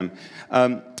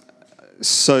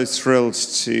So thrilled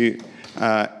to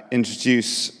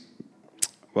introduce,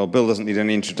 well, Bill doesn't need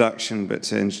any introduction, but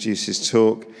to introduce his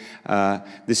talk.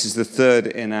 This is the third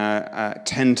in our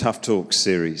 10 Tough Talks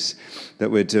series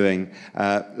that we're doing,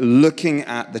 looking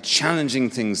at the challenging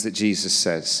things that Jesus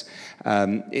says.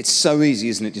 It's so easy,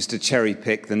 isn't it, just to cherry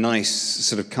pick the nice,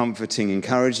 sort of comforting,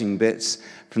 encouraging bits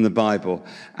from the Bible.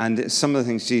 And some of the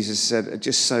things Jesus said are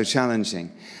just so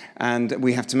challenging. And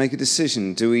we have to make a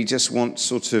decision. Do we just want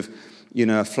sort of,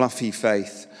 a fluffy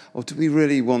faith? Or do we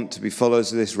really want to be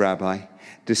followers of this rabbi,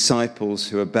 disciples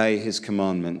who obey his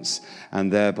commandments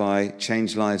and thereby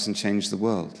change lives and change the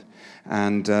world?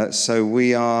 And so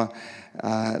we are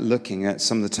looking at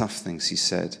some of the tough things he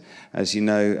said. As you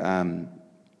know,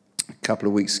 a couple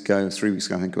of weeks ago, 3 weeks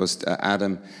ago, I think it was,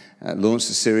 Adam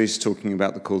launched a series talking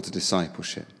about the call to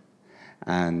discipleship.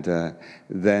 And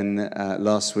then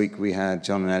last week we had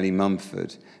John and Ellie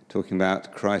Mumford talking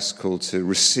about Christ's call to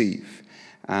receive.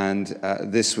 And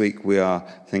this week we are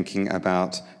thinking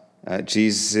about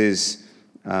Jesus'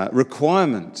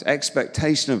 requirement,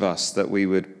 expectation of us that we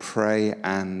would pray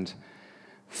and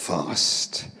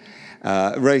fast.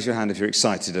 Raise your hand if you're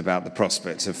excited about the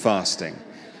prospect of fasting.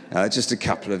 Just a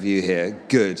couple of you here.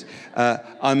 Good.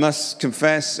 I must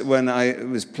confess, when I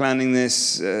was planning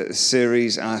this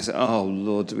series, I said, oh,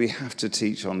 Lord, do we have to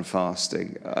teach on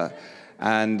fasting?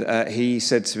 And he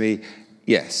said to me,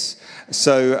 yes.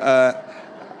 So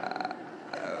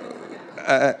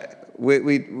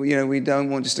we don't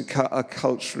want just a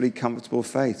culturally comfortable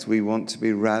faith. We want to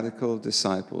be radical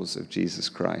disciples of Jesus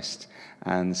Christ.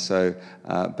 And so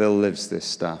Bill lives this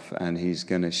stuff, and he's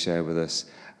going to share with us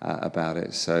about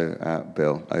it. So,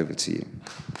 Bill, over to you.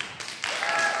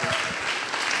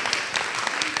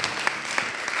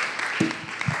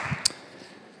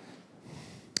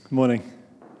 Morning.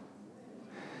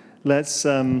 Let's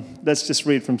just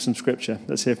read from some scripture.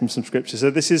 Let's hear from some scripture. So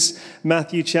this is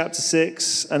Matthew chapter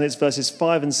 6, and it's verses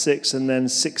 5 and 6, and then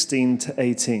 16 to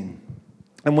 18.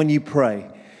 And when you pray,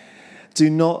 do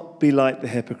not be like the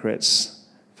hypocrites,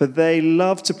 for they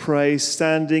love to pray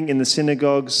standing in the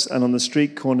synagogues and on the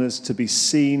street corners to be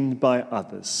seen by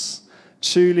others.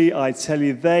 Truly, I tell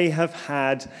you, they have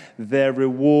had their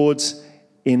reward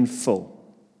in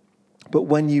full. But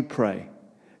when you pray,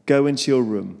 go into your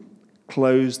room,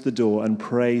 close the door, and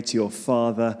pray to your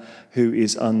Father who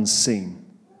is unseen.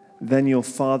 Then your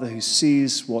Father who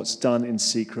sees what's done in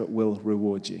secret will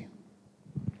reward you.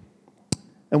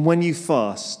 And when you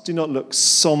fast, do not look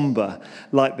somber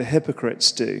like the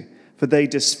hypocrites do, for they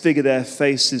disfigure their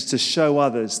faces to show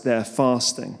others their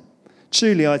fasting.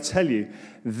 Truly, I tell you,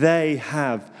 they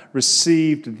have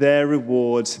received their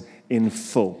reward in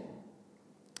full.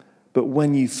 But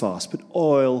when you fast, put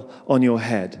oil on your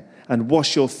head and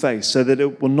wash your face, so that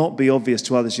it will not be obvious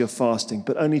to others you're fasting,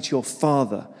 but only to your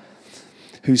Father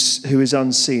who is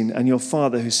unseen, and your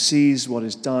Father who sees what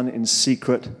is done in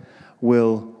secret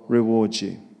will reward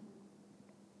you.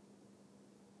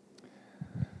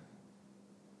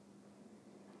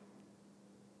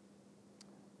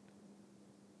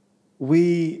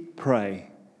 We pray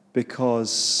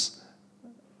because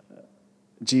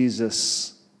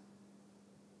Jesus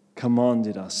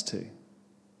commanded us to,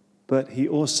 but he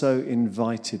also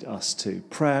invited us to.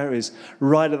 Prayer is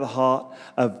right at the heart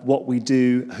of what we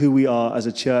do, who we are as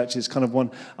a church. It's kind of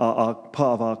our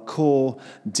part of our core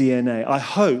DNA. I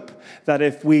hope that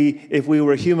if we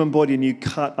were a human body and you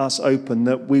cut us open,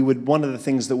 that one of the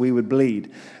things that we would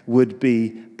bleed would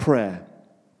be prayer.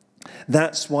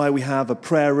 That's why we have a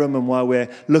prayer room, and why we're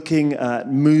looking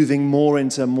at moving more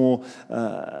into more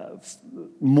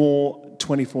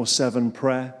 24/7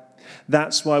 prayer.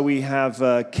 That's why we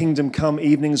have Kingdom Come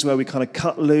evenings where we kind of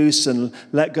cut loose and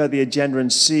let go of the agenda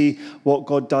and see what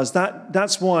God does.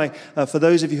 That's why, for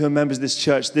those of you who are members of this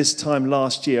church, this time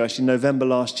last year, actually November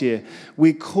last year,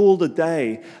 we called a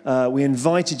day, we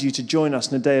invited you to join us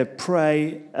in a day of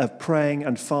praying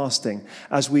and fasting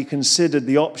as we considered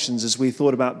the options, as we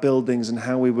thought about buildings and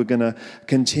how we were going to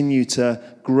continue to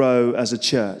grow as a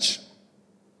church.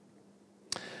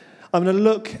 I'm going to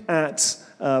look at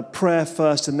prayer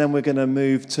first, and then we're going to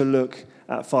move to look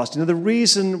at fasting. Now, the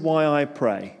reason why I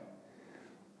pray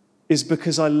is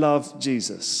because I love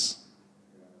Jesus.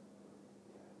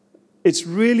 It's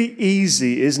really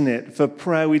easy, isn't it, for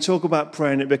prayer. We talk about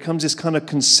prayer, and it becomes this kind of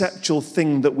conceptual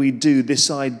thing that we do, this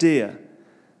idea.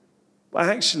 But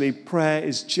actually, prayer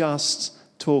is just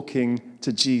talking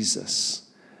to Jesus.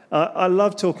 I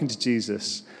love talking to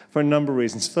Jesus for a number of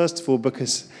reasons. First of all,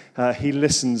 because he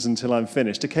listens until I'm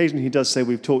finished. Occasionally he does say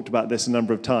we've talked about this a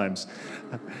number of times.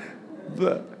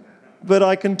 But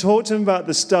I can talk to him about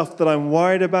the stuff that I'm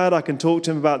worried about. I can talk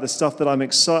to him about the stuff that I'm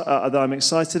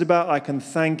excited about. I can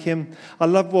thank him. I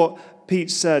love what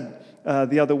Pete said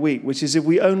the other week, which is if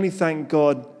we only thank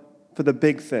God for the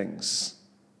big things,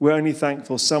 we're only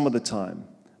thankful some of the time.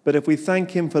 But if we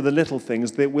thank him for the little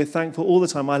things, that we're thankful all the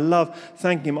time. I love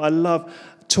thanking him. I love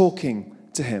talking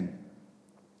to him.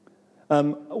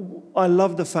 I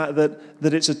love the fact that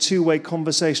it's a two-way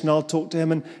conversation. I'll talk to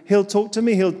him and he'll talk to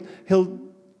me. He'll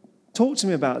talk to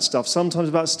me about stuff, sometimes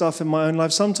about stuff in my own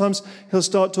life. Sometimes he'll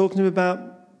start talking to me about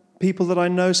people that I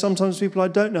know, sometimes people I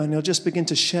don't know, and he'll just begin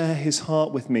to share his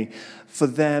heart with me for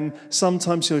them.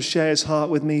 Sometimes he'll share his heart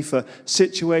with me for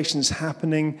situations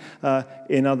happening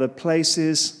in other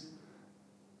places.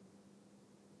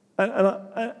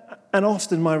 And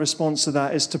often my response to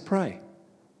that is to pray.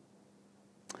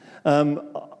 I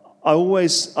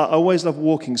always love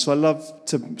walking, so I love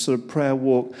to sort of prayer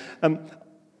walk.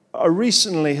 I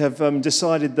recently have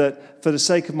decided that for the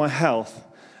sake of my health,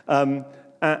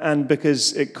 and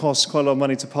because it costs quite a lot of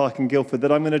money to park in Guildford,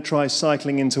 that I'm going to try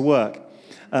cycling into work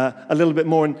a little bit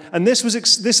more. And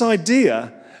this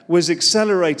idea was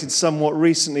accelerated somewhat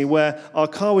recently, where our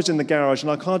car was in the garage, and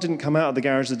our car didn't come out of the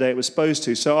garage the day it was supposed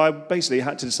to. So I basically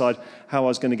had to decide how I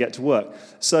was going to get to work.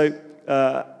 So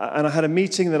and I had a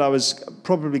meeting that I was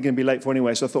probably going to be late for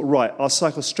anyway, so I thought, right, I'll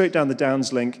cycle straight down the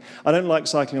Downs Link. I don't like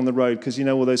cycling on the road because, you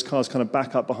know, all those cars kind of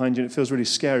back up behind you, and it feels really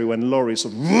scary when lorries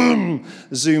sort of vroom,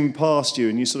 zoom past you,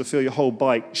 and you sort of feel your whole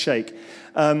bike shake.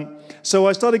 So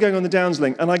I started going on the Downs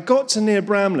Link, and I got to near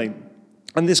Bramley,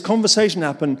 and this conversation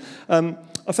happened.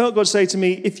 I felt God say to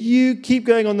me, if you keep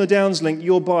going on the Downs Link,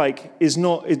 your bike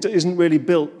isn't really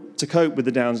built to cope with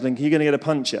the Downs Link. You're going to get a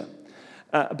puncture.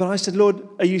 But I said, Lord,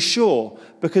 are you sure?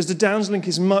 Because the Downs Link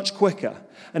is much quicker.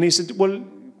 And he said, well,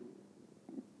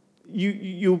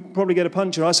 you'll probably get a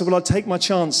puncture. I said, well, I'll take my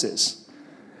chances.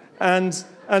 And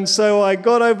so I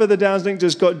got over the Downs Link,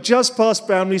 got just past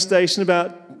Bramley Station,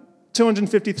 about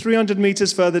 250, 300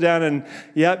 meters further down, and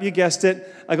yep, you guessed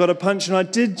it, I got a puncture, and I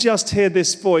did just hear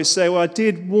this voice say, well, I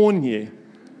did warn you.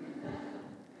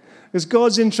 Because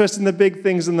God's interested in the big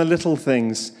things and the little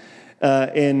things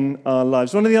in our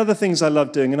lives. One of the other things I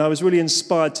love doing, and I was really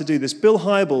inspired to do this, Bill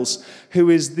Hybels, who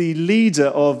is the leader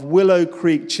of Willow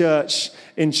Creek Church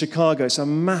in Chicago, it's a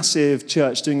massive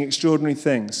church doing extraordinary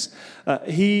things.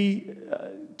 He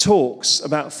talks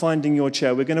about finding your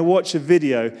chair. We're going to watch a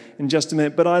video in just a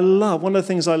minute, but one of the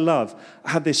things I love, I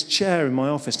have this chair in my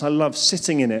office, and I love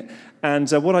sitting in it. And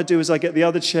what I do is I get the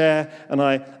other chair, and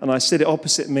I sit it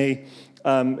opposite me.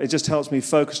 It just helps me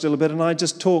focus a little bit, and I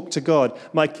just talk to God.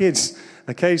 My kids,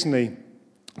 occasionally,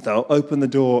 they'll open the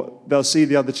door, they'll see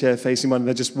the other chair facing one, and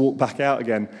they'll just walk back out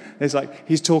again. It's like,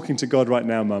 he's talking to God right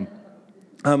now, Mum.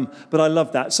 But I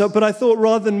love that. But I thought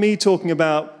rather than me talking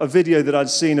about a video that I'd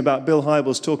seen about Bill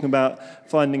Hybels talking about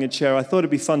finding a chair, I thought it'd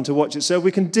be fun to watch it. So if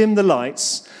we can dim the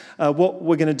lights, what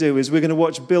we're going to do is we're going to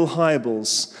watch Bill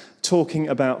Hybels talking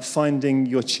about finding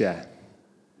your chair.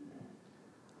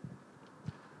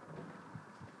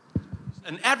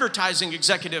 An advertising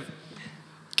executive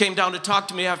came down to talk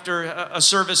to me after a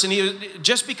service, and he had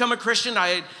just become a Christian.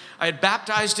 I had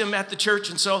baptized him at the church,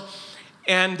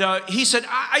 and he said,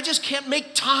 I just can't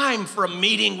make time for a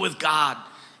meeting with God.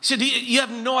 He said, you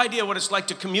have no idea what it's like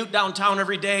to commute downtown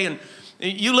every day, and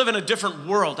you live in a different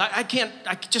world. I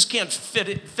just can't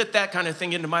fit that kind of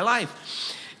thing into my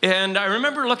life. And I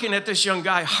remember looking at this young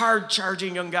guy,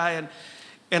 hard-charging young guy,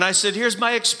 and I said, here's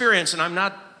my experience, and I'm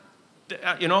not,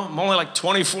 I'm only like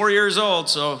 24 years old,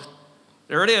 so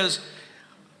there it is.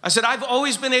 I said, I've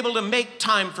always been able to make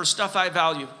time for stuff I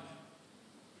value.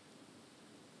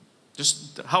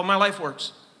 Just how my life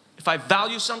works. If I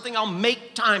value something, I'll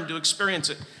make time to experience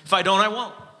it. If I don't, I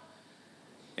won't.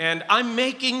 And I'm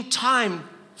making time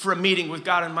for a meeting with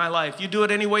God in my life. You do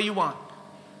it any way you want.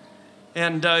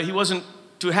 And he wasn't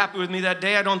too happy with me that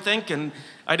day, I don't think, and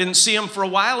I didn't see him for a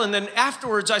while. And then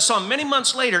afterwards, I saw him many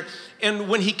months later, and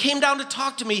when he came down to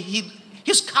talk to me,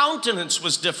 his countenance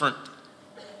was different.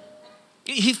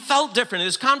 He felt different.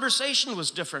 His conversation was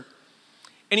different.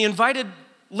 And he invited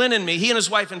Lynn and me, he and his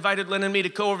wife invited Lynn and me to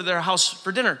go over to their house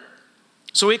for dinner.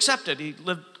 So we accepted. He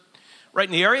lived right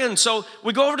in the area. And so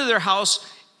we go over to their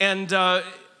house, and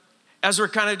as we're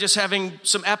kind of just having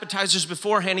some appetizers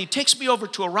beforehand, he takes me over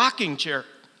to a rocking chair.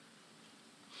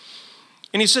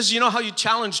 And he says, you know how you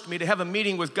challenged me to have a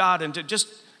meeting with God and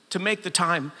to make the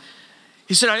time?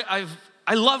 He said,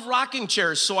 I love rocking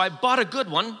chairs, so I bought a good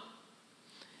one.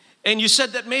 And you said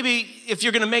that maybe if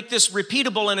you're going to make this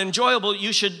repeatable and enjoyable,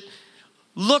 you should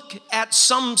look at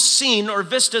some scene or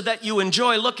vista that you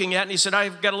enjoy looking at. And he said,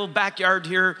 I've got a little backyard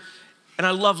here, And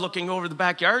I love looking over the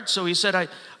backyard. So he said,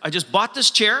 I just bought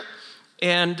this chair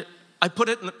and I put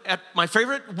it at my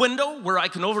favorite window where I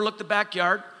can overlook the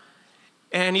backyard.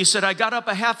 And he said, I got up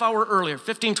a half hour earlier,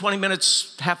 15, 20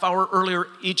 minutes, half hour earlier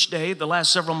each day, the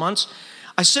last several months.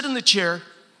 I sit in the chair,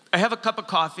 I have a cup of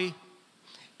coffee,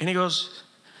 and he goes,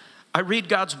 I read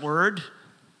God's word.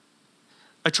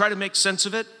 I try to make sense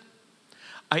of it.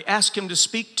 I ask him to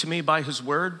speak to me by his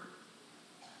word.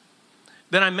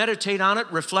 Then I meditate on it,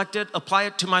 reflect it, apply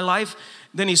it to my life.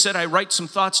 Then he said, I write some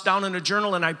thoughts down in a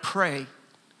journal and I pray.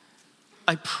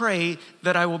 I pray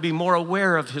that I will be more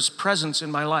aware of his presence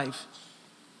in my life.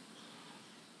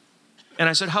 And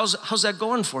I said, how's that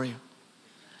going for you?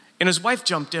 And his wife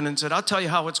jumped in and said, I'll tell you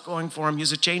how it's going for him.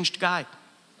 He's a changed guy.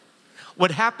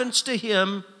 What happens to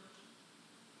him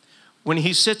when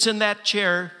he sits in that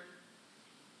chair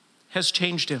has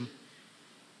changed him.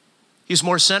 He's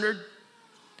more centered.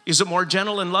 He's a more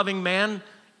gentle and loving man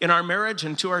in our marriage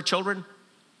and to our children.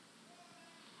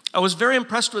 I was very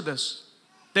impressed with this,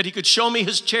 that he could show me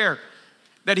his chair,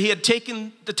 that he had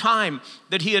taken the time,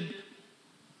 that he had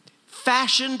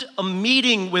fashioned a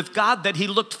meeting with God that he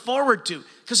looked forward to,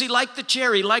 because he liked the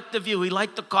chair, he liked the view, he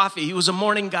liked the coffee, he was a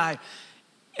morning guy,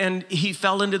 and he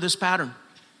fell into this pattern.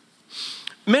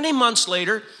 Many months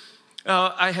later,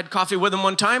 I had coffee with him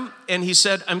one time, and he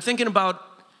said, I'm thinking about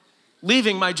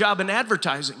leaving my job in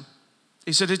advertising.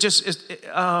 He said,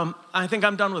 I think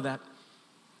I'm done with that.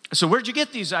 I said, where'd you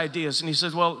get these ideas? And he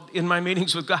said, well, in my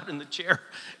meetings with God in the chair.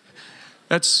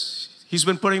 He's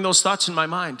been putting those thoughts in my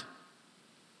mind.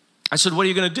 I said, what are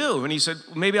you going to do? And he said,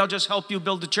 maybe I'll just help you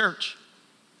build the church.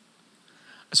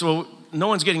 I said, well, no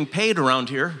one's getting paid around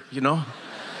here, you know.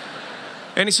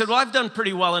 And he said, well, I've done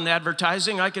pretty well in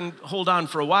advertising. I can hold on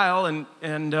for a while,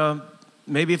 and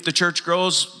maybe if the church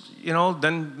grows, you know,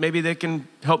 then maybe they can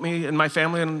help me and my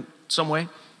family in some way.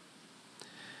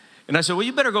 And I said, well,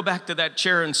 you better go back to that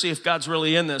chair and see if God's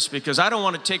really in this, because I don't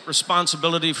want to take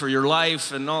responsibility for your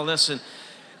life and all this. And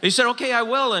he said, okay, I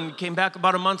will, and came back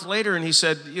about a month later, and he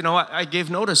said, you know, I gave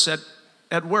notice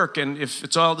at work, and if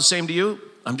it's all the same to you,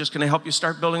 I'm just going to help you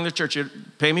start building the church. You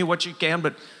pay me what you can,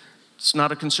 but it's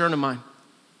not a concern of mine.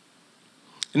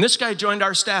 And this guy joined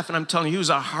our staff, and I'm telling you, he was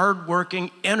a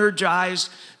hardworking, energized,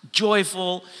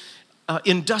 joyful,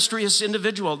 industrious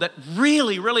individual that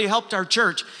really, really helped our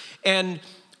church and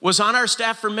was on our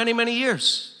staff for many, many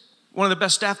years. One of the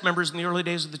best staff members in the early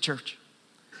days of the church.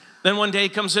 Then one day he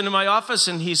comes into my office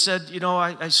and he said, you know,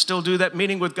 I still do that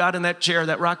meeting with God in that chair,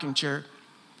 that rocking chair.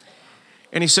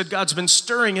 And he said, God's been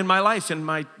stirring in my life, in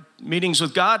my meetings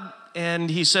with God. And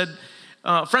he said,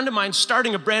 a friend of mine's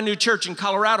starting a brand new church in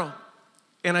Colorado.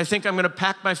 And I think I'm going to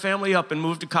pack my family up and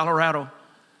move to Colorado.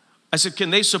 I said, can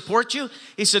they support you?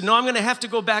 He said, no, I'm going to have to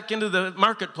go back into the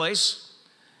marketplace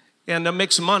and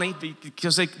make some money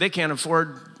because they can't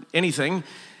afford anything.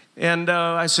 And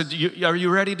I said, are you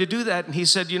ready to do that? And he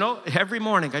said, you know, every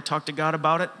morning I talk to God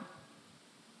about it.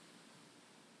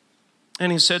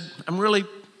 And he said, I'm really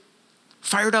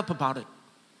fired up about it.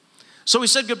 So we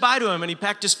said goodbye to him, and he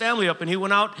packed his family up, and he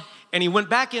went out, and he went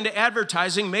back into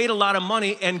advertising, made a lot of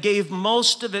money, and gave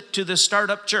most of it to the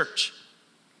startup church.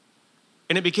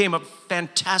 And it became a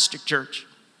fantastic church.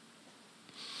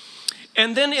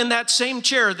 And then in that same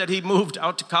chair that he moved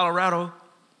out to Colorado,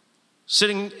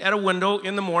 sitting at a window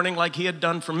in the morning like he had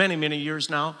done for many, many years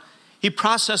now, he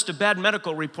processed a bad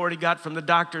medical report he got from the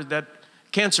doctor that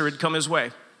cancer had come his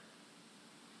way.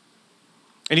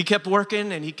 And he kept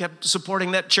working, and he kept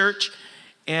supporting that church,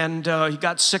 and he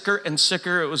got sicker and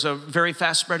sicker. It was a very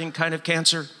fast-spreading kind of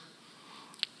cancer.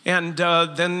 And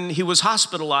then he was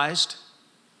hospitalized,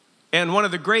 and one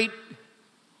of the great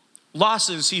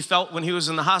losses he felt when he was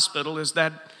in the hospital is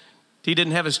that he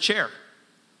didn't have his chair.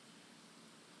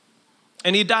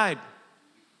 And he died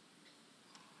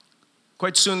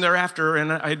quite soon thereafter,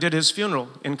 and I did his funeral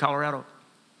in Colorado.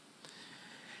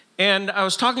 And I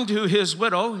was talking to his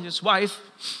widow, his wife,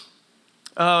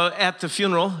 at the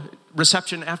funeral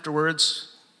reception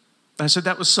afterwards. I said,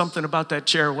 that was something about that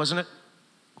chair, wasn't it?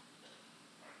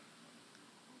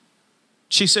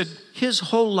 She said, his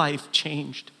whole life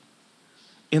changed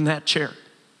in that chair.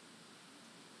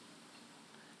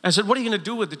 I said, what are you going to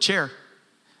do with the chair?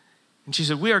 And she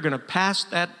said, we are going to pass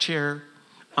that chair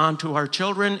on to our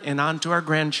children and on to our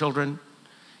grandchildren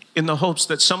in the hopes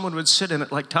that someone would sit in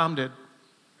it like Tom did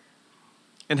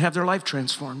and have their life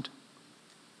transformed.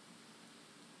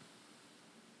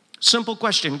 Simple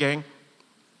question, gang.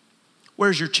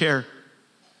 Where's your chair?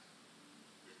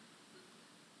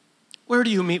 Where do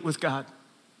you meet with God?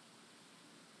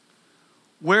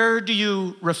 Where do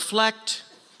you reflect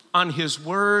on His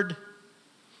Word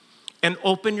and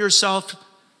open yourself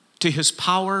to His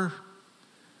power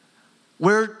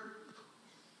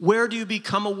Where do you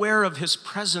become aware of his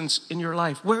presence in your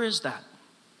life? Where is that?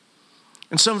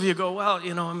 And some of you go, well,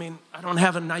 I don't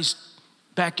have a nice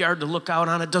backyard to look out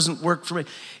on. It doesn't work for me.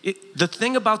 The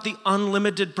thing about the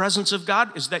unlimited presence of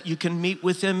God is that you can meet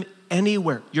with him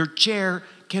anywhere. Your chair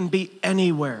can be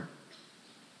anywhere.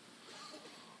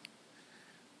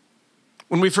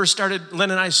 When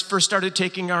Lynn and I first started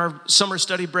taking our summer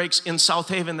study breaks in South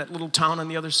Haven, that little town on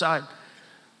the other side,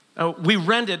 we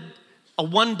rented a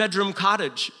one-bedroom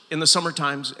cottage in the summer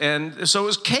times. And so it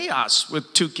was chaos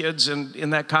with 2 kids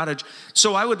in that cottage.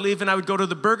 So I would leave and I would go to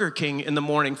the Burger King in the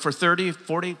morning for 30,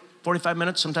 40, 45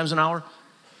 minutes, sometimes an hour.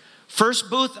 First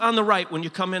booth on the right when you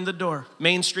come in the door,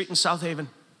 Main Street in South Haven.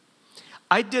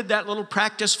 I did that little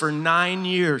practice for 9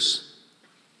 years.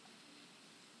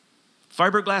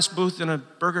 Fiberglass booth in a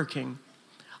Burger King.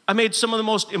 I made some of the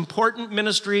most important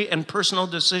ministry and personal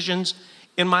decisions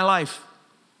in my life.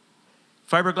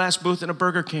 Fiberglass booth in a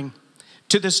Burger King.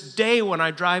 To this day, when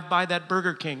I drive by that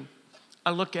Burger King,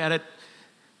 I look at it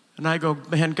and I go,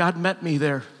 man, God met me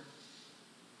there.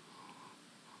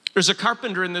 There's a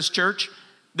carpenter in this church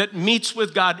that meets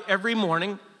with God every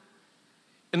morning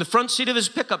in the front seat of his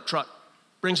pickup truck,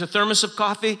 brings a thermos of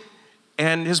coffee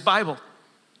and his Bible.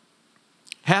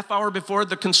 Half hour before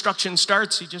the construction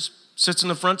starts, he just sits in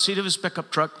the front seat of his pickup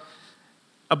truck,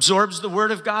 absorbs the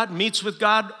word of God, meets with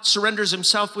God, surrenders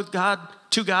himself with God,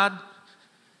 to God,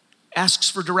 asks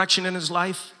for direction in his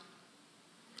life.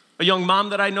 A young mom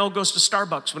that I know goes to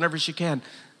Starbucks whenever she can.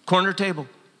 Corner table,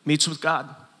 meets with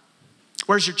God.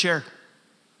 Where's your chair?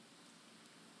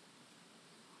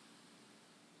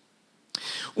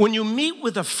 When you meet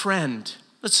with a friend,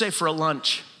 let's say for a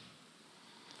lunch,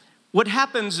 what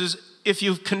happens is if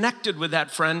you've connected with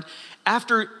that friend,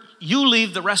 after you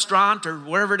leave the restaurant or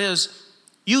wherever it is,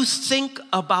 you think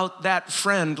about that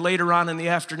friend later on in the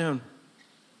afternoon.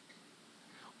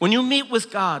 When you meet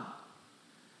with God,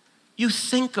 you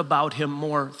think about him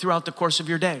more throughout the course of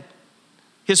your day.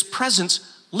 His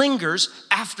presence lingers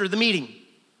after the meeting.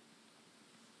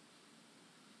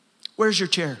 Where's your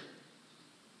chair?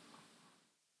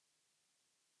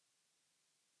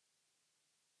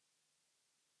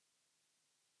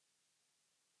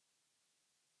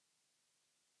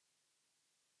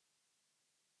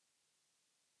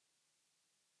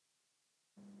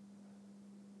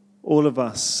 All of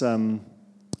us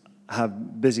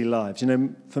have busy lives.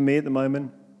 For me at the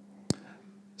moment,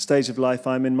 stage of life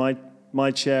I'm in,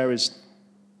 my chair is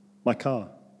my car.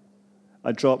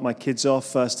 I drop my kids off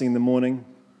first thing in the morning.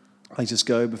 I just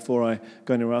go before I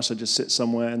go anywhere else. I just sit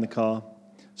somewhere in the car,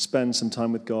 spend some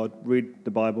time with God, read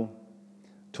the Bible,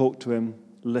 talk to him,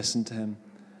 listen to him,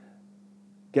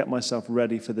 get myself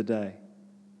ready for the day.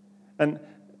 And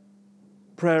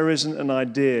prayer isn't an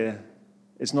idea.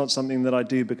 It's not something that I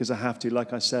do because I have to.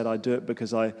 Like I said, I do it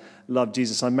because I love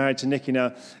Jesus. I'm married to Nikki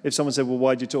now. If someone said, well,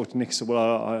 why do you talk to Nikki? I said,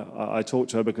 well, I talk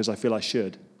to her because I feel I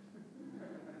should.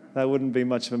 That wouldn't be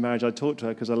much of a marriage. I talk to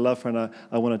her because I love her and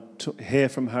I want to hear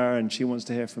from her and she wants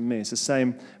to hear from me. It's the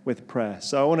same with prayer.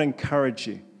 So I want to encourage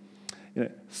you,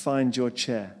 find your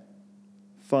chair.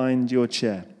 Find your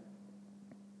chair.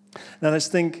 Now let's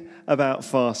think about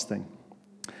fasting.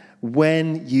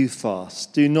 When you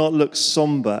fast, do not look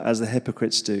somber as the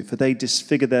hypocrites do, for they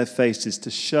disfigure their faces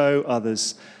to show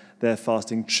others their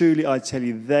fasting. Truly, I tell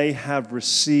you, they have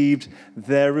received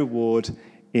their reward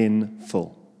in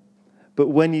full. But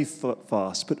when you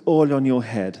fast, put oil on your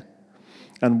head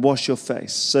and wash your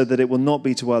face, so that it will not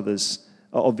be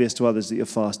obvious to others that you're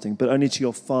fasting, but only to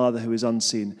your Father who is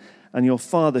unseen. And your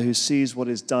Father who sees what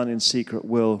is done in secret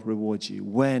will reward you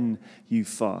when you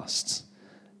fast.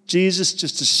 Jesus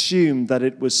just assumed that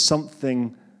it was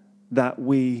something that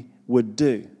we would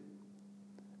do.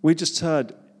 We just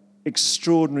heard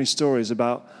extraordinary stories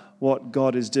about what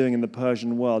God is doing in the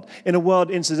Persian world. In a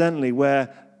world, incidentally,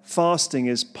 where fasting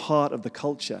is part of the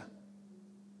culture.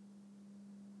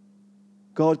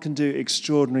 God can do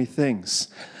extraordinary things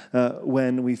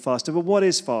when we fast. But what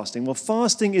is fasting? Well,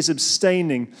 fasting is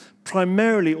abstaining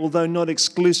primarily, although not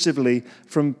exclusively,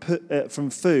 from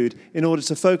food in order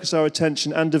to focus our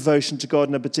attention and devotion to God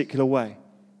in a particular way.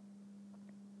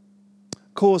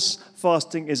 Of course,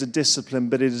 fasting is a discipline,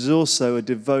 but it is also a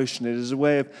devotion. It is a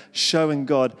way of showing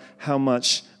God how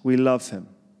much we love him.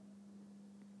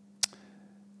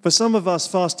 For some of us,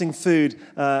 fasting food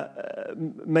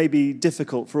may be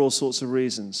difficult for all sorts of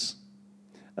reasons.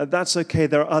 That's okay.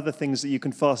 There are other things that you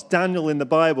can fast. Daniel in the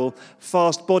Bible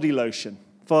fasted body lotion.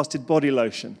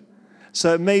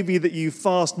 So it may be that you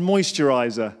fast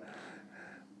moisturizer.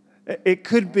 It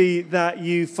could be that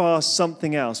you fast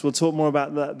something else. We'll talk more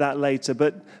about that later.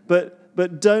 But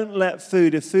but don't let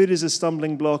food, if food is a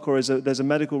stumbling block or there's a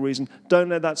medical reason, don't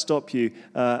let that stop you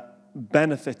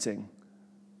benefiting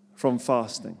from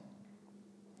fasting.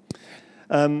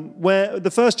 Where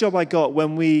the first job I got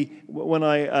when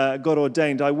I got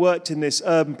ordained, I worked in this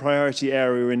urban priority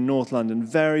area in North London,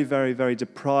 very, very, very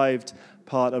deprived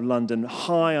part of London,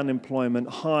 high unemployment,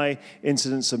 high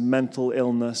incidence of mental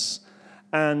illness,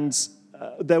 and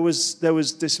there was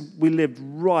this. We lived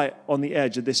right on the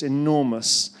edge of this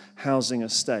enormous housing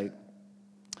estate,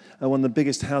 one of the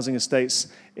biggest housing estates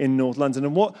in North London.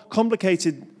 And what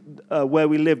complicated where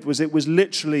we lived was it was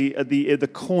literally at the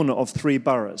corner of 3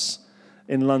 boroughs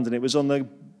in London. It was on the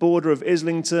border of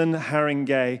Islington,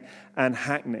 Haringey, and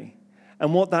Hackney.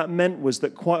 And what that meant was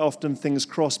that quite often things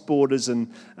cross borders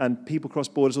and people cross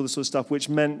borders, all this sort of stuff, which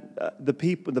meant the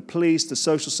people, the police, the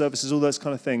social services, all those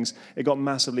kind of things, it got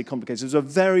massively complicated. It was a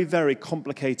very, very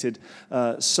complicated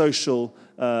social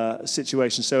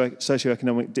situation,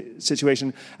 socioeconomic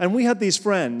situation. And we had these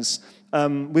friends,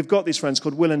 we've got these friends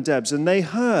called Will and Debs, and they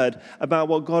heard about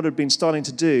what God had been starting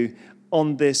to do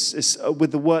on this,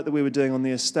 with the work that we were doing on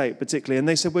the estate particularly. And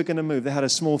they said, we're going to move. They had a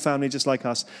small family just like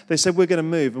us. They said, we're going to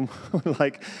move. And we were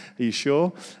like, are you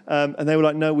sure? And they were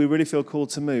like, no, we really feel called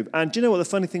to move. And do you know what the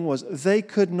funny thing was? They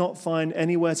could not find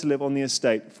anywhere to live on the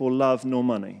estate for love nor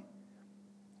money.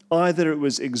 Either it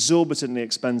was exorbitantly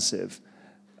expensive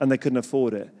and they couldn't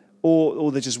afford it,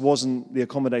 or there just wasn't the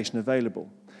accommodation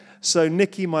available. So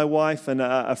Nikki, my wife, and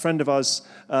a friend of ours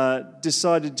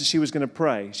decided she was going to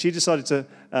pray. She decided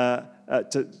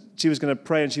she was going to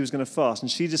pray and she was going to fast. And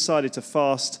she decided to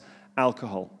fast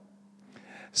alcohol.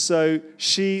 So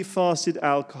she fasted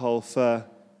alcohol for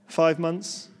 5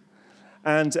 months.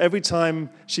 And every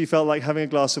time she felt like having a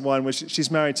glass of wine, which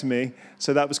she's married to me,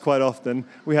 so that was quite often.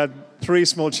 We had 3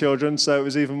 small children, so it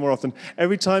was even more often.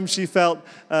 Every time she felt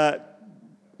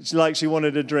like she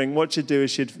wanted a drink, what she'd do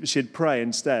is she'd pray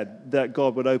instead that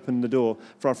God would open the door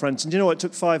for our friends. And you know what? It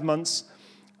took 5 months,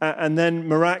 and then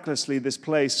miraculously this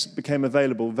place became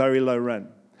available, very low rent.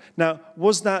 Now,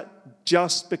 was that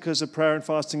just because of prayer and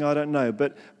fasting? I don't know,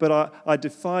 but I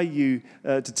defy you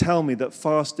to tell me that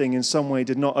fasting in some way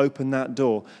did not open that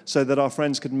door so that our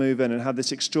friends could move in and have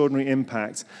this extraordinary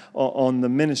impact on the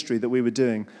ministry that we were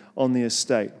doing on the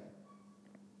estate.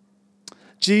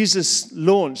 Jesus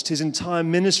launched his entire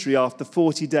ministry after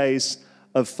 40 days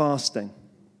of fasting.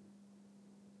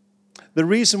 The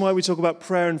reason why we talk about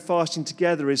prayer and fasting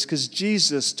together is because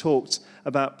Jesus talked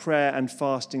about prayer and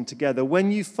fasting together.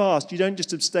 When you fast, you don't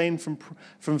just abstain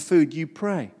from food, you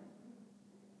pray.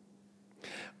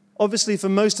 Obviously, for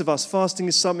most of us, fasting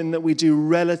is something that we do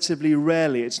relatively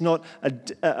rarely. It's not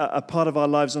a part of our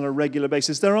lives on a regular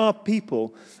basis. There are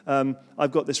people,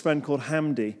 I've got this friend called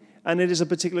Hamdi, and it is a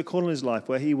particular call in his life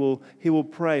where he will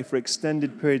pray for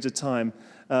extended periods of time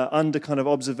under kind of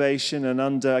observation and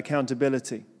under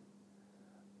accountability.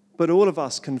 But all of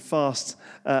us can fast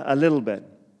a little bit.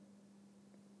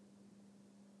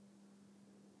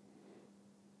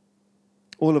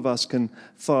 All of us can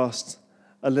fast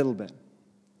a little bit.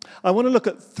 I want to look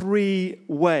at 3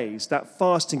 ways that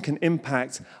fasting can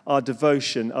impact our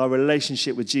devotion, our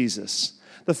relationship with Jesus.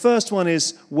 The first one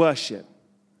is worship.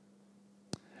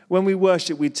 When we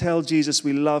worship, we tell Jesus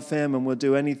we love him and we'll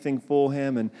do anything for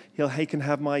him, and he can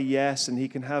have my yes and he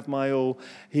can have my all.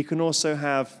 He can also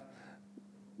have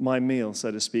my meal,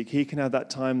 so to speak. He can have that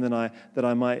time that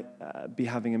I might be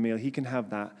having a meal. He can have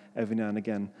that every now and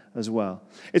again as well.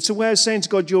 It's a way of saying to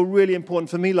God, you're really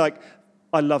important. For me, like,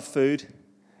 I love food.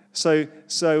 So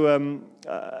when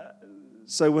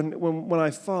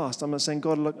I fast, I'm saying,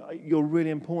 God, look, you're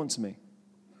really important to me.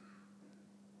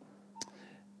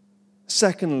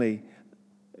 Secondly,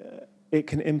 it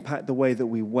can impact the way that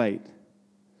we wait.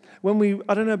 I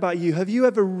don't know about you, have you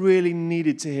ever really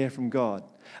needed to hear from God?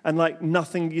 And like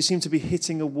nothing, you seem to be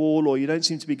hitting a wall or you don't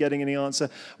seem to be getting any answer.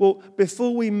 Well,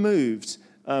 before we moved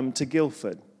to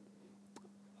Guildford,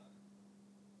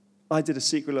 I did a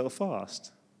secret little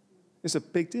fast. It's a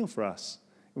big deal for us.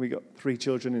 We got 3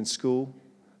 children in school.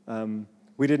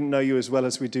 We didn't know you as well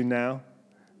as we do now.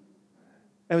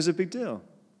 It was a big deal.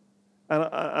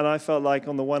 And I felt like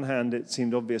on the one hand it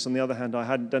seemed obvious. On the other hand,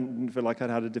 I didn't feel like I'd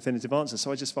had a definitive answer,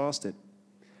 so I just fasted.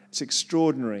 It's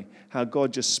extraordinary how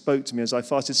God just spoke to me as I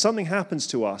fasted. Something happens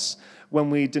to us when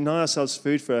we deny ourselves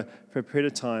food for a period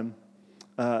of time.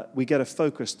 We get a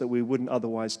focus that we wouldn't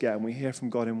otherwise get, and we hear from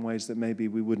God in ways that maybe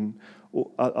we wouldn't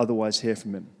otherwise hear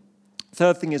from him.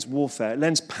 Third thing is warfare. It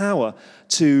lends power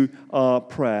to our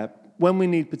prayer when we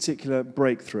need particular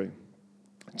breakthrough.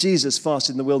 Jesus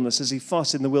fasted in the wilderness. As he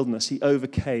fasted in the wilderness, he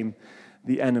overcame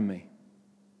the enemy.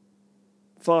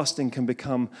 Fasting can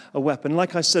become a weapon.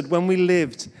 Like I said, when we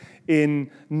lived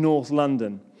in North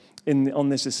London on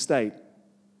this estate.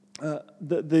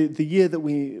 The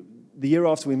year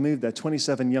after we moved there,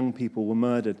 27 young people were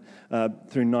murdered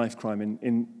through knife crime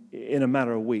in a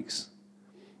matter of weeks.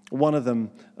 One of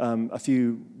them a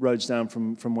few roads down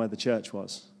from where the church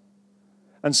was.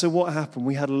 And so what happened?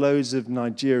 We had loads of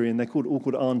Nigerian, they're all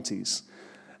called aunties.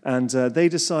 And they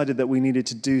decided that we needed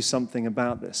to do something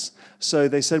about this. So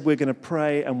they said, we're going to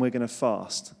pray and we're going to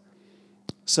fast.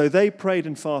 So they prayed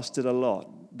and fasted a lot.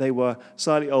 They were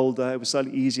slightly older. It was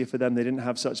slightly easier for them. They didn't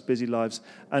have such busy lives.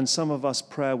 And some of us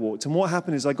prayer walked. And what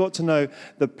happened is I got to know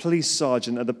the police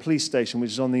sergeant at the police station,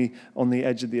 which is on the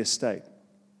edge of the estate,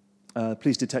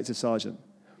 police detective sergeant.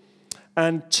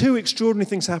 And two extraordinary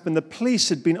things happened. The police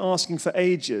had been asking for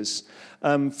ages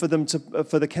for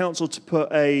the council to put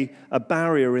a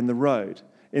barrier in the road,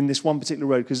 in this one particular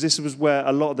road, because this was where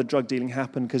a lot of the drug dealing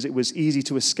happened, because it was easy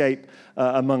to escape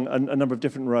among a number of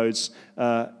different roads,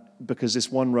 because this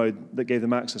one road that gave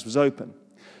them access was open.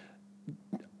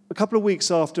 A couple of weeks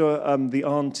after the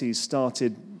aunties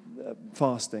started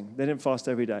fasting, they didn't fast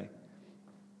every day,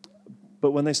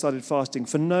 but when they started fasting,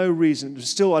 for no reason,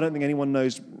 still I don't think anyone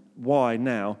knows why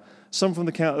now, some from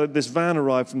this van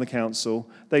arrived from the council,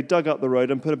 they dug up the road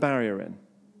and put a barrier in.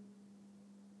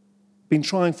 Been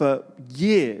trying for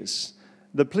years.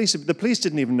 The police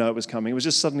didn't even know it was coming, it was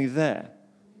just suddenly there.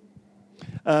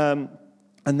 And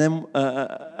then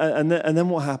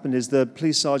what happened is the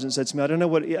police sergeant said to me, I don't know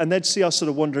what, and they'd see us sort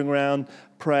of wandering around,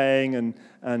 praying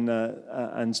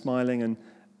and smiling,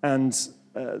 and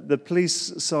the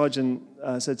police sergeant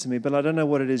said to me, but I don't know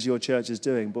what it is your church is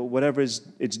doing, but whatever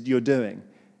you're doing,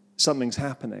 something's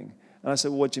happening. And I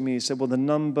said, well, what do you mean? He said, well, the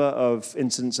number of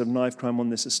incidents of knife crime on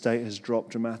this estate has dropped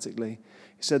dramatically.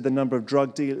 He said the amount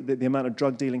of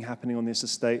drug dealing happening on this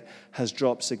estate has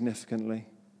dropped significantly.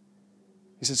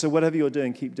 He said, so whatever you're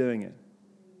doing, keep doing it.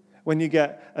 When you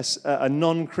get a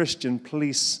non-Christian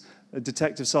police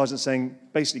detective sergeant saying,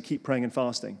 basically keep praying and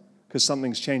fasting, because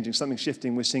something's changing, something's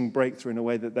shifting, we're seeing breakthrough in a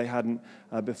way that they hadn't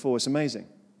before. It's amazing.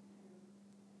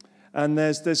 And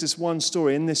there's this one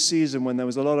story in this season when there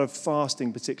was a lot of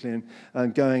fasting, particularly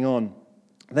going on.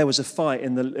 There was a fight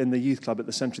in the youth club at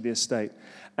the centre of the estate,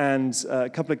 and a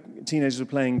couple of teenagers were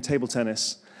playing table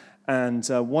tennis, and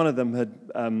one of them had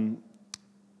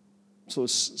sort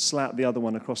of slapped the other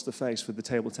one across the face with the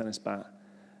table tennis bat.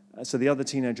 So the other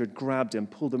teenager had grabbed him,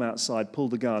 pulled him outside,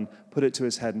 pulled the gun, put it to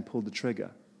his head, and pulled the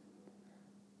trigger.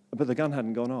 But the gun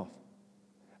hadn't gone off.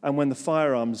 And when the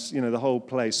firearms, the whole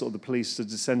place, sort of the police had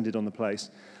descended on the place,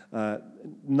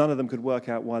 none of them could work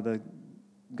out why the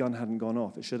gun hadn't gone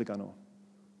off. It should have gone off.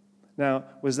 Now,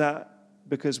 was that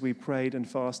because we prayed and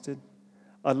fasted?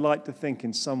 I'd like to think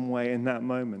in some way in that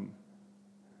moment,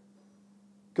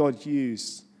 God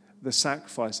used the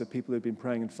sacrifice of people who've been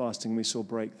praying and fasting, and we saw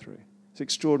breakthrough. So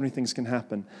extraordinary things can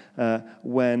happen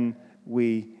when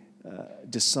we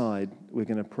decide we're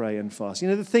going to pray and fast.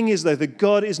 The thing is, though, that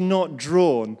God is not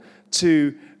drawn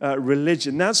to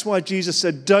religion. That's why Jesus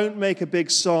said, don't make a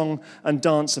big song and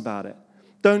dance about it.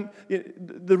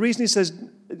 The reason he says,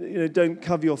 don't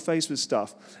cover your face with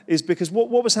stuff is because what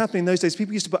was happening in those days,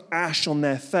 people used to put ash on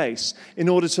their face in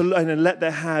order to let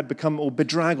their hair become all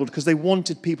bedraggled, because they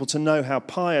wanted people to know how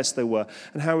pious they were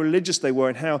and how religious they were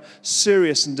and how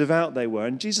serious and devout they were.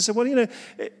 And Jesus said, well,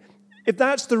 if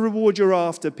that's the reward you're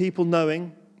after, people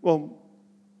knowing, well,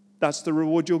 that's the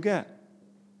reward you'll get.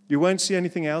 You won't see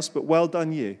anything else, but well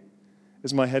done you,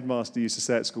 as my headmaster used to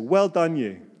say at school. Well done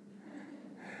you.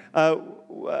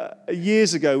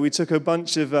 Years ago, we took a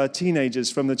bunch of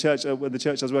teenagers from the church I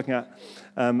was working at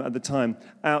the time,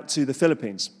 out to the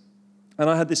Philippines.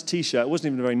 And I had this T-shirt. It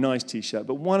wasn't even a very nice T-shirt,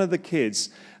 but one of the kids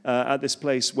at this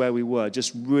place where we were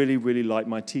just really, really liked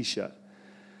my T-shirt.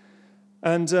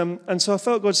 And so I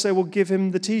felt God say, well, give him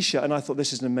the T-shirt. And I thought,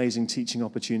 this is an amazing teaching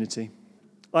opportunity.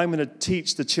 I'm going to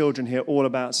teach the children here all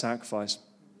about sacrifice.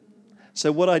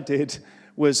 So what I did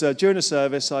was during a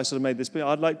service, I sort of made this,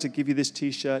 I'd like to give you this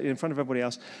T-shirt in front of everybody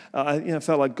else. I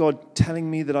felt like God telling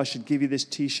me that I should give you this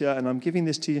T-shirt, and I'm giving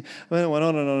this T-shirt. Well, it went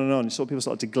on and on and on. You saw people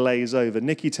started to glaze over.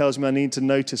 Nikki tells me I need to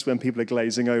notice when people are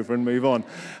glazing over and move on.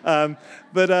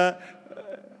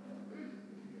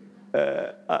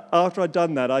 After I'd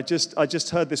done that, I just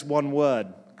heard this one word,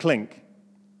 clink.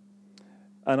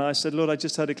 And I said, Lord, I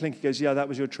just heard it clink. He goes, yeah, that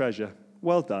was your treasure.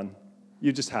 Well done.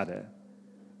 You just had it.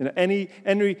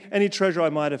 Any treasure I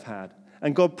might have had.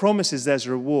 And God promises there's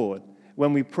a reward.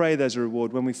 When we pray, there's a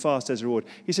reward. When we fast, there's a reward.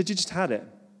 He said, you just had it.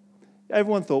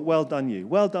 Everyone thought, well done you.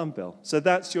 Well done, Bill. So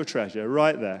that's your treasure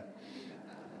right there.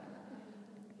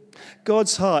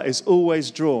 God's heart is always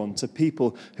drawn to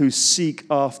people who seek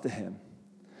after him,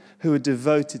 who are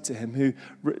devoted to him, who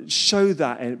show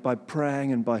that by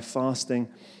praying and by fasting.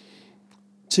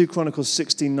 2 Chronicles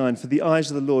 16:9, for the eyes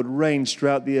of the Lord range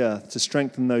throughout the earth to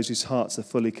strengthen those whose hearts are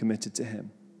fully committed to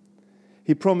him.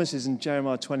 He promises in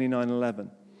Jeremiah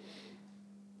 29:11,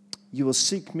 you will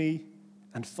seek me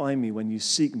and find me when you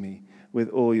seek me with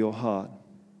all your heart.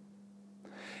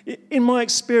 In my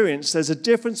experience, there's a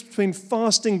difference between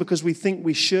fasting because we think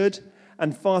we should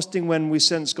and fasting when we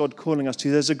sense God calling us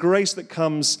to. There's a grace that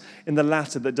comes in the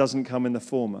latter that doesn't come in the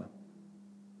former.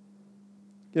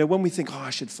 When we think, I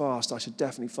should fast, I should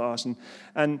definitely fast,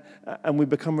 and we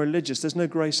become religious, there's no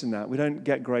grace in that. We don't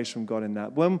get grace from God in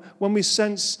that. When we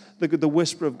sense the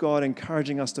whisper of God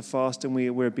encouraging us to fast and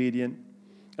we're obedient,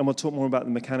 and we'll talk more about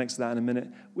the mechanics of that in a minute,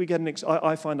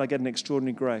 I find I get an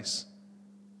extraordinary grace.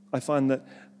 I find that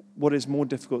what is more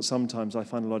difficult sometimes, I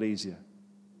find a lot easier.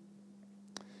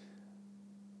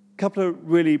 A couple of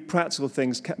really practical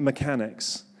things,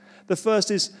 mechanics. The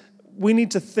first is, we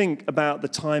need to think about the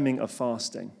timing of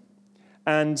fasting.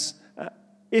 And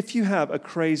if you have a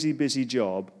crazy busy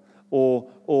job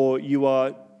or you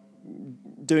are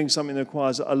doing something that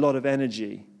requires a lot of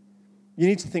energy, you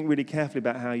need to think really carefully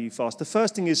about how you fast. The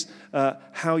first thing is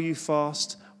how you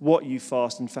fast, what you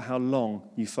fast, and for how long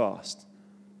you fast.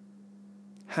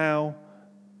 How,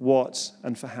 what,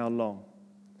 and for how long.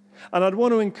 And I'd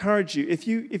want to encourage you, if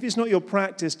it's not your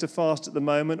practice to fast at the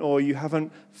moment or you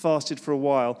haven't fasted for a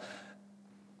while,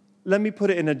 let me put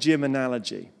it in a gym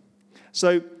analogy.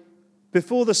 So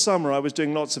before the summer, I was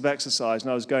doing lots of exercise,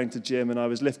 and I was going to gym, and I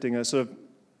was lifting a sort of,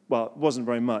 well, it wasn't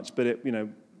very much, but it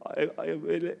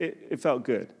felt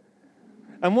good.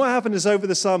 And what happened is over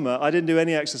the summer, I didn't do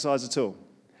any exercise at all.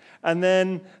 And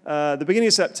then the beginning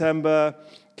of September,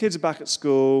 kids are back at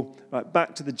school, right,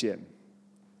 back to the gym.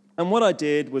 And what I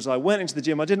did was I went into the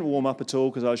gym. I didn't warm up at all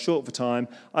because I was short for time.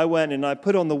 I went and I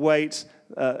put on the weight.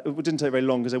 It didn't take very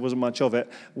long because there wasn't much of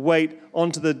it. Weight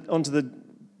onto the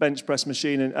bench press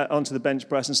machine and onto the bench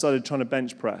press and started trying to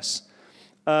bench press.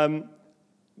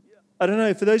 I don't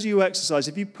know, for those of you who exercise,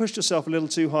 if you pushed yourself a little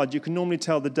too hard, you can normally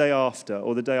tell the day after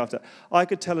or the day after. I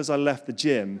could tell as I left the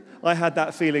gym. I had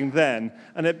that feeling then,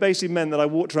 and it basically meant that I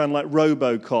walked around like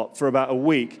RoboCop for about a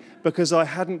week because I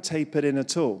hadn't tapered in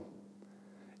at all.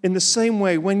 In the same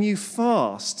way, when you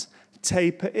fast,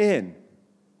 taper in.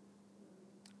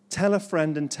 Tell a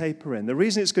friend and taper in. The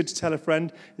reason it's good to tell a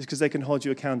friend is because they can hold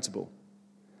you accountable.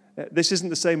 This isn't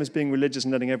the same as being religious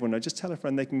and letting everyone know. Just tell a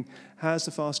friend, how's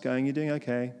the fast going? You're doing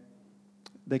okay?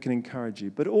 They can encourage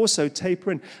you. But also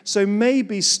taper in. So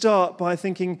maybe start by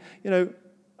thinking,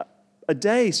 a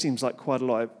day seems like quite a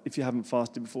lot if you haven't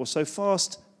fasted before. So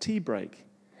fast tea break.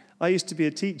 I used to be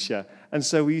a teacher, and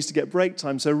so we used to get break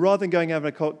time. So rather than going and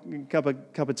having a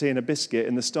cup of tea and a biscuit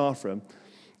in the staff room,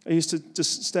 I used to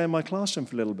just stay in my classroom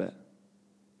for a little bit,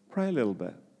 pray a little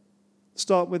bit.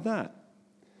 Start with that.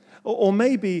 Or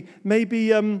maybe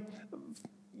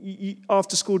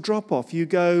after school drop-off, you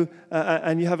go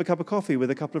and you have a cup of coffee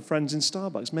with a couple of friends in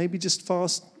Starbucks. Maybe just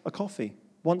fast a coffee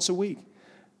once a week.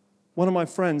 One of my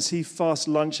friends, he fasts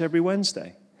lunch every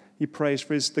Wednesday. He prays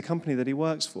for the company that he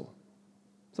works for.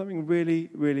 Something really,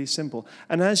 really simple.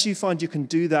 And as you find you can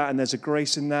do that and there's a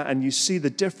grace in that and you see the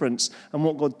difference and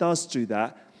what God does through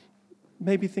that,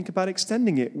 maybe think about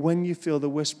extending it when you feel the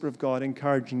whisper of God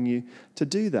encouraging you to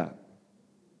do that.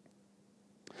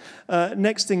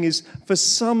 Next thing is, for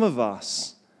some of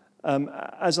us,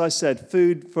 as I said,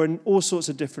 food for all sorts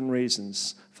of different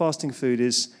reasons. Fasting food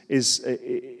is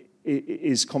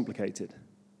complicated.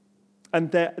 And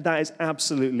that is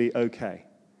absolutely okay.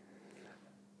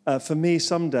 For me,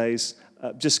 some days,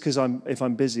 just because if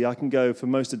I'm busy, I can go for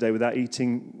most of the day without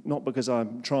eating, not because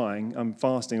I'm trying, I'm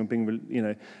fasting, I'm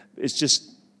being, it's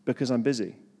just because I'm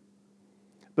busy.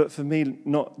 But for me,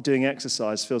 not doing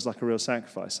exercise feels like a real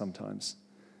sacrifice sometimes.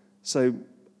 So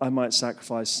I might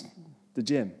sacrifice the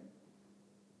gym.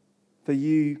 For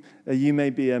you, you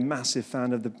may be a massive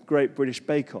fan of the Great British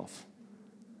Bake Off.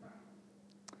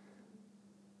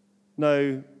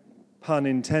 No pun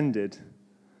intended.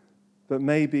 But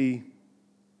maybe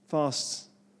fast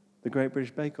the Great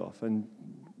British Bake Off, and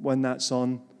when that's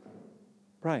on,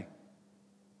 pray.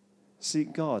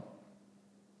 Seek God.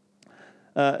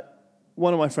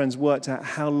 One of my friends worked out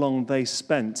how long they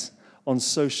spent on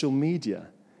social media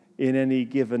in any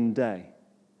given day.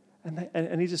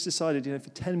 And he just decided, for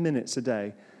 10 minutes a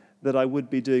day, that I would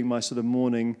be doing my sort of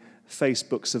morning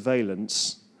Facebook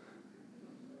surveillance.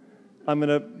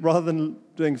 Rather than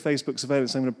doing Facebook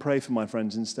surveillance, I'm going to pray for my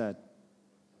friends instead.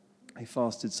 He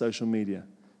fasted social media.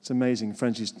 It's amazing.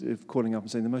 Friends used calling up and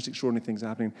saying the most extraordinary things are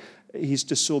happening. He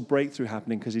just saw breakthrough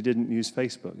happening because he didn't use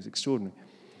Facebook. It's extraordinary.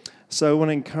 So I want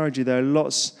to encourage you, there are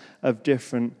lots of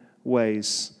different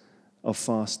ways of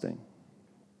fasting.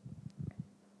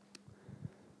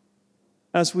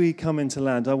 As we come into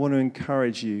land, I want to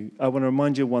encourage you. I want to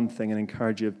remind you of one thing and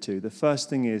encourage you of two. The first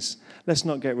thing is, let's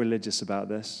not get religious about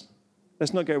this.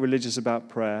 Let's not get religious about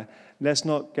prayer. Let's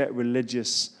not get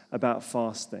religious about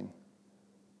fasting.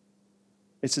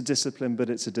 It's a discipline, but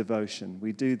it's a devotion.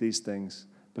 We do these things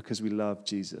because we love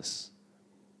Jesus.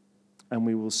 And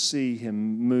we will see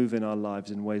him move in our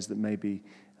lives in ways that maybe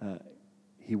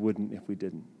he wouldn't if we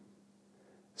didn't.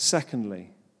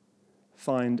 Secondly,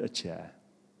 find a chair.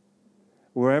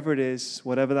 Wherever it is,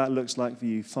 whatever that looks like for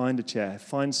you, find a chair.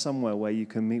 Find somewhere where you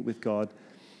can meet with God,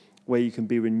 where you can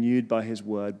be renewed by his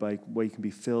word, where you can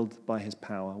be filled by his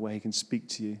power, where he can speak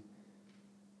to you.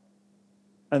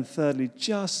 And thirdly,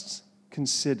 just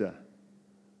consider.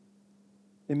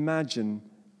 Imagine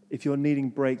if you're needing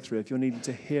breakthrough, if you're needing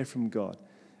to hear from God,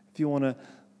 if you want to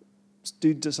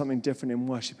do something different in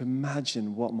worship,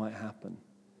 imagine what might happen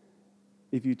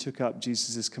if you took up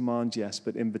Jesus' command, yes,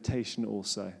 but invitation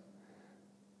also,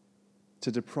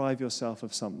 to deprive yourself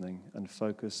of something and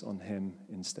focus on him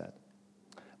instead.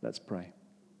 Let's pray.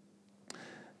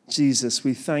 Jesus,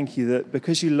 we thank you that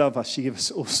because you love us, you give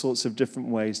us all sorts of different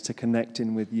ways to connect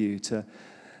in with you, to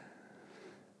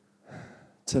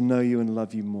know you and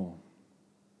love you more.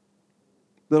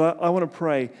 That I want to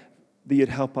pray that you'd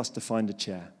help us to find a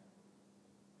chair.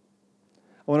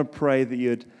 I want to pray that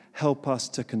you'd help us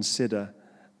to consider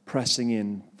pressing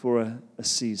in for a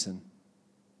season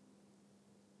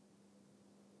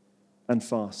and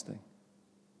fasting.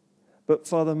 But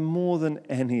Father, more than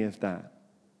any of that,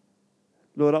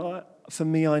 Lord, for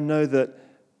me, I know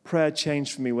that prayer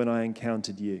changed for me when I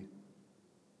encountered you.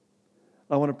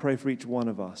 I want to pray for each one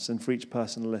of us and for each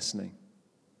person listening,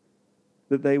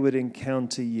 that they would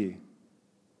encounter you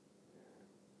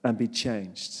and be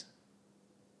changed.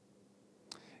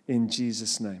 In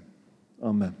Jesus' name,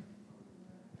 amen.